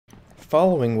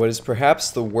Following what is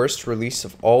perhaps the worst release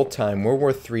of all time, World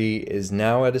War III is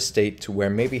now at a state to where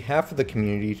maybe half of the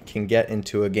community can get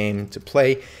into a game to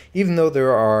play, even though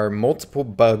there are multiple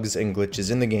bugs and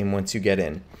glitches in the game once you get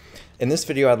in. In this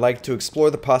video, I'd like to explore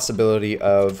the possibility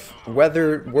of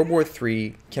whether World War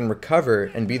III can recover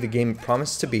and be the game it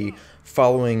promised to be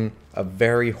following a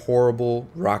very horrible,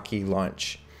 rocky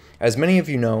launch. As many of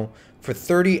you know, for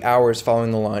 30 hours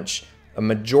following the launch, a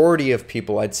majority of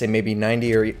people, I'd say maybe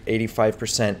 90 or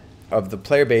 85% of the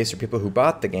player base or people who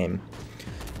bought the game,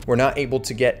 were not able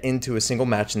to get into a single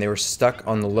match and they were stuck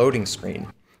on the loading screen.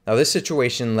 Now this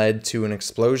situation led to an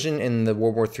explosion in the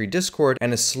World War III Discord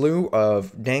and a slew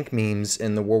of dank memes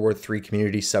in the World War III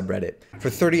community subreddit. For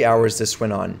 30 hours this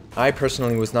went on. I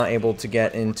personally was not able to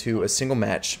get into a single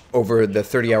match over the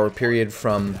 30-hour period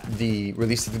from the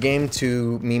release of the game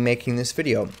to me making this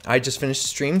video. I just finished a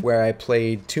stream where I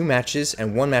played 2 matches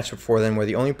and 1 match before then where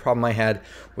the only problem I had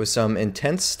was some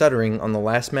intense stuttering on the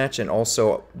last match and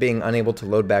also being unable to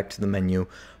load back to the menu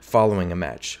following a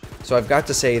match. So I've got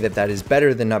to say that that is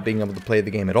better than not being able to play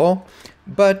the game at all,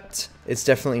 but it's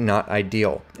definitely not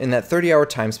ideal. In that 30-hour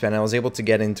time span, I was able to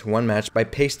get into 1 match by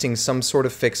pasting some sort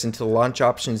of fix into the launch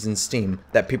options in Steam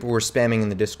that people were spamming in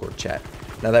the Discord chat.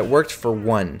 Now that worked for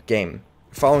 1 game.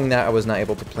 Following that, I was not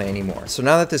able to play anymore. So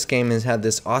now that this game has had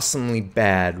this awesomely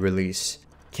bad release,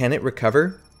 can it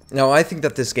recover? Now I think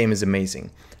that this game is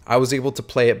amazing. I was able to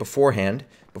play it beforehand,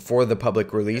 before the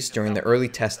public release, during the early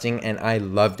testing, and I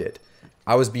loved it.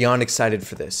 I was beyond excited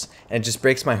for this, and it just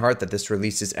breaks my heart that this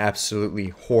release is absolutely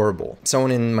horrible.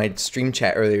 Someone in my stream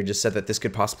chat earlier just said that this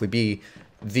could possibly be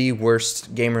the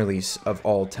worst game release of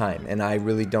all time, and I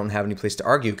really don't have any place to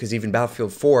argue, because even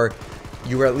Battlefield 4,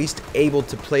 you were at least able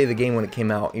to play the game when it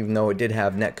came out, even though it did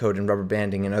have netcode and rubber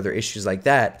banding and other issues like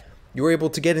that. You were able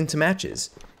to get into matches.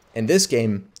 In this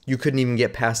game, you couldn't even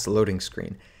get past the loading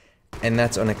screen, and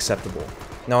that's unacceptable.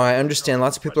 Now I understand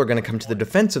lots of people are going to come to the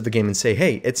defense of the game and say,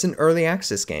 hey, it's an early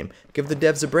access game, give the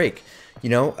devs a break.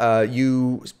 You know,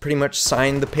 you pretty much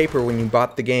signed the paper when you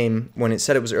bought the game when it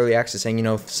said it was early access, saying, you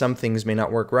know, some things may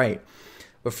not work right.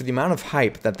 But for the amount of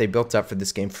hype that they built up for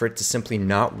this game, for it to simply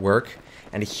not work,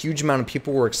 and a huge amount of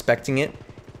people were expecting it,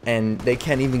 and they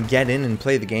can't even get in and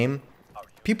play the game,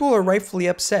 people are rightfully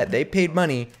upset. They paid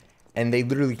money, and they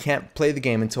literally can't play the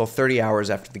game until 30 hours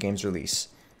after the game's release.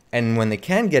 And when they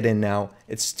can get in now,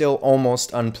 it's still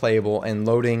almost unplayable, and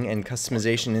loading and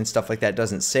customization and stuff like that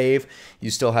doesn't save. You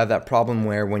still have that problem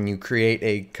where when you create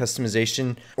a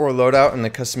customization or a loadout in the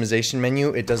customization menu,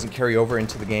 it doesn't carry over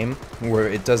into the game, where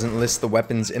it doesn't list the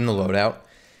weapons in the loadout.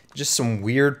 Just some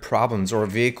weird problems, or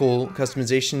vehicle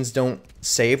customizations don't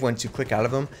save once you click out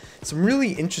of them. Some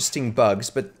really interesting bugs,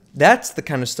 but that's the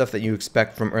kind of stuff that you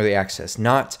expect from early access,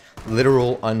 not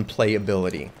literal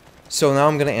unplayability. So now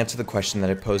I'm going to answer the question that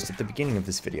I posed at the beginning of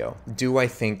this video. Do I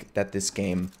think that this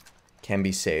game can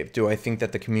be saved? Do I think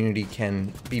that the community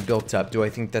can be built up? Do I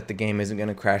think that the game isn't going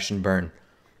to crash and burn?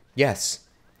 Yes.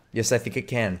 Yes, I think it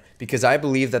can. Because I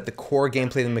believe that the core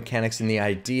gameplay, the mechanics, and the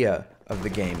idea of the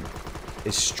game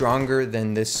is stronger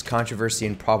than this controversy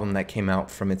and problem that came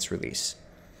out from its release.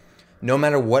 No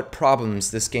matter what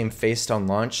problems this game faced on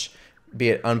launch, be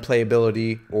it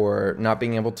unplayability or not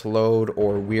being able to load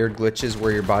or weird glitches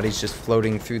where your body's just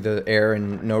floating through the air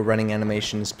and no running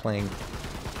animation is playing,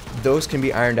 those can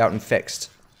be ironed out and fixed.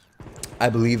 I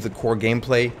believe the core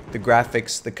gameplay, the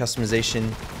graphics, the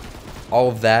customization, all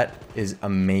of that is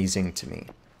amazing to me.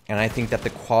 And I think that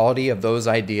the quality of those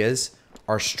ideas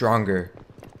are stronger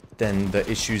than the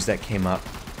issues that came up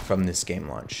from this game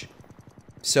launch.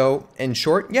 So, in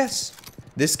short, yes.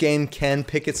 This game can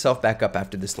pick itself back up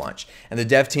after this launch, and the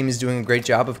dev team is doing a great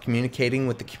job of communicating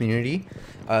with the community.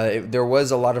 There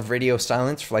was a lot of radio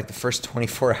silence for like the first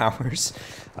 24 hours,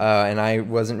 and I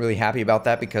wasn't really happy about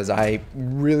that because I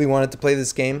really wanted to play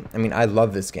this game. I mean, I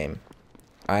love this game.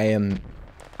 I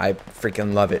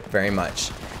freaking love it very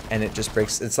much, and it just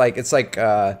breaks. It's like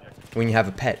when you have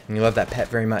a pet and you love that pet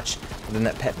very much, but then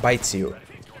that pet bites you,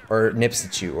 or nips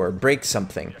at you, or breaks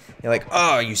something. You're like,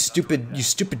 oh, you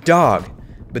stupid dog.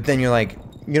 But then you're like,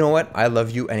 you know what? I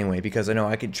love you anyway because I know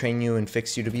I could train you and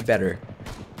fix you to be better.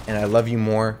 And I love you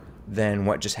more than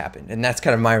what just happened. And that's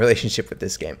kind of my relationship with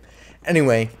this game.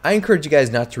 Anyway, I encourage you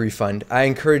guys not to refund. I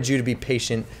encourage you to be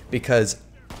patient because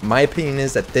my opinion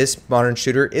is that this modern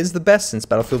shooter is the best since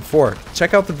Battlefield 4.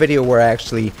 Check out the video where I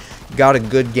actually got a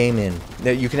good game in,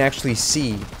 that you can actually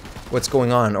see what's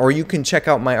going on. Or you can check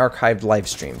out my archived live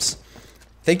streams.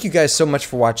 Thank you guys so much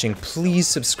for watching. Please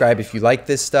subscribe if you like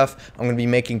this stuff. I'm going to be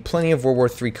making plenty of World War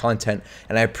III content,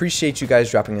 and I appreciate you guys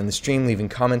dropping in the stream, leaving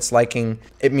comments, liking.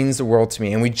 It means the world to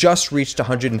me. And we just reached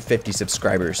 150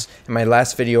 subscribers. And my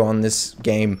last video on this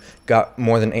game got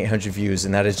more than 800 views,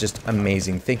 and that is just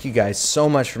amazing. Thank you guys so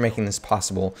much for making this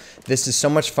possible. This is so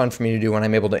much fun for me to do when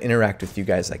I'm able to interact with you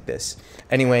guys like this.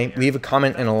 Anyway, leave a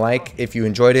comment and a like if you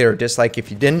enjoyed it, or dislike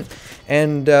if you didn't.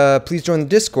 And please join the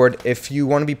Discord if you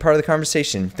want to be part of the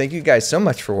conversation. Thank you guys so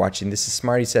much for watching. This is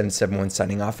Smarty771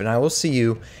 signing off, and I will see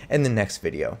you in the next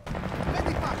video.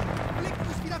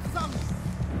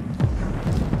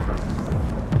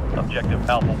 Objective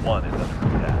Alpha 1 is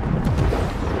under attack.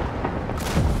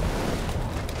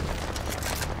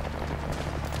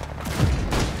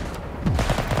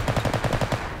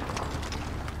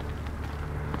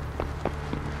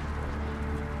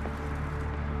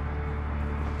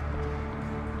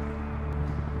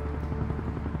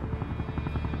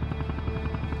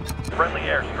 Friendly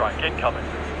airstrike incoming.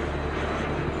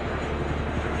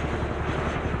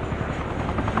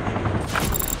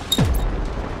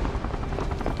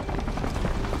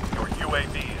 Your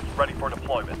UAV is ready for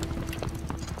deployment.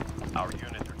 Our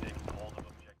units are taking hold of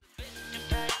objectives.